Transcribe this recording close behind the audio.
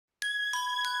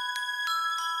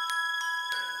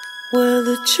While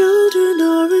the children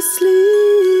are asleep,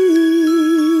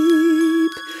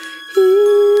 He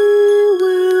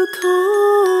will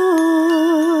come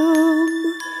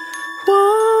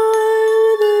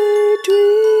while they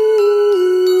dream.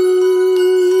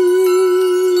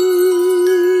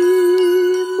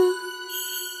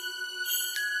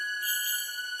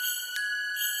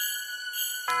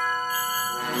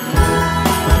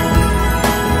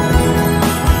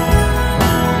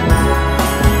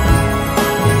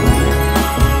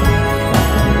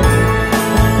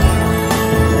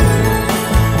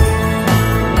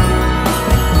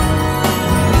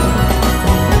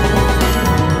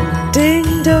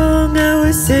 Ding dong, I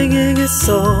was singing a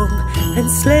song, and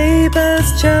sleigh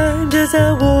bells chimed as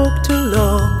I walked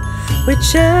along.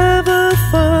 Whichever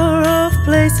far-off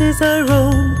places I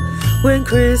roam, when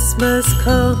Christmas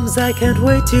comes I can't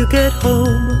wait to get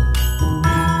home.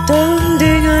 Dong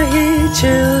ding, I hear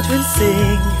children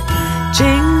sing,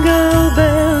 jingle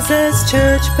bells as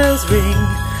church bells ring,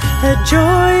 a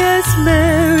joyous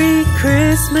merry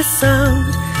Christmas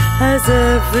sound as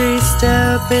every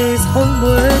step is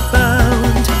homeward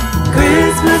bound.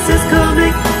 Christmas is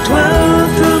coming,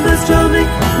 12 drummers drumming,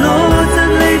 lords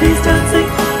and ladies dancing,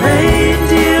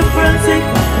 reindeer prancing,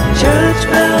 church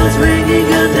bells ringing,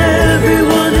 and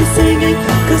everyone is singing,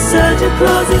 'cause Santa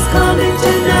Claus is coming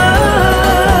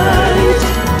tonight.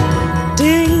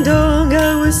 Ding dong,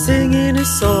 I was singing a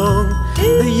song,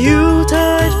 a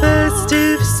Yuletide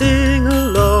festive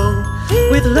sing-along,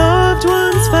 with loved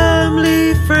ones,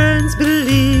 family, friends,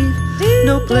 believe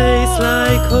no place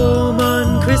like home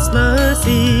on Christmas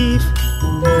Eve.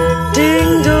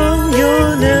 Ding dong,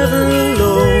 you're never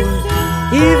alone,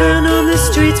 even on the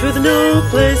streets with no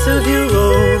place of your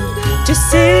own. Just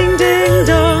sing ding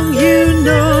dong, you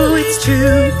know it's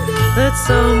true, that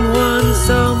someone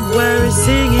somewhere is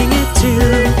singing it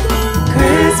too.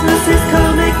 Christmas is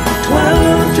coming,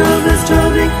 12 drummers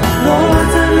drumming,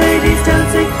 lords and ladies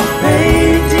dancing,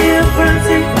 reindeer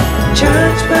prancing,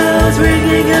 church bells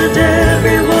ringing, and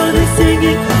everyone is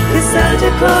singing, 'cause Santa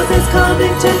Claus is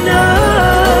coming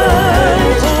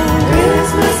tonight.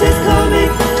 Christmas is coming,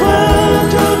 12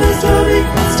 drummers drumming,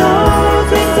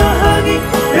 stockings are hanging,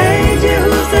 reindeer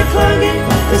hooves are clanging,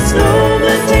 the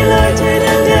snowman delighted,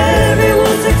 and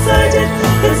everyone's excited,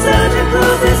 'cause Santa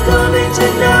Claus is coming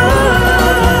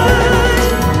tonight.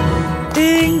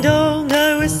 Ding dong,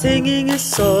 I was singing a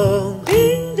song.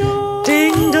 Ding dong,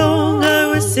 ding dong, I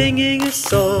was singing a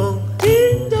song.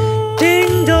 Ding dong,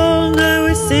 ding dong, I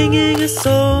was singing a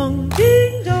song.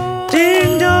 Ding dong,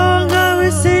 ding dong, I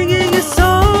was singing a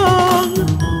song.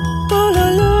 Fa la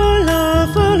la la,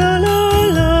 fa la la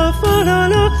la, fa la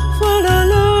la, fa la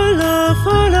la la,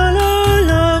 fa la la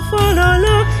la, fa la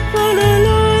la, fa la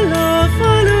la la,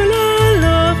 fa la la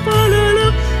la, fa la la,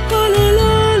 fa la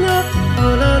la la, fa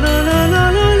la la la la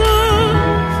la la,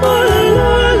 fa la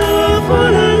la la, fa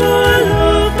la la la,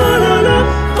 fa la la,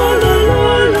 fa la la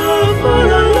la, fa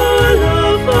la la la,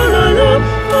 fa la la,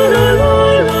 fa la la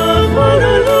la, fa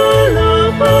la la la,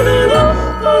 fa la la,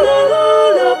 fa la la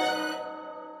la.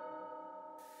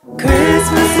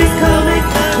 Christmas is coming,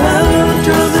 12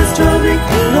 drummers drumming,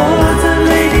 lords and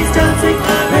ladies dancing,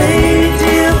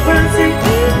 reindeer prancing,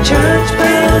 church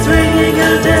bells ringing,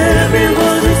 and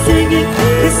everyone is singing,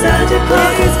 'cause Santa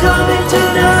Claus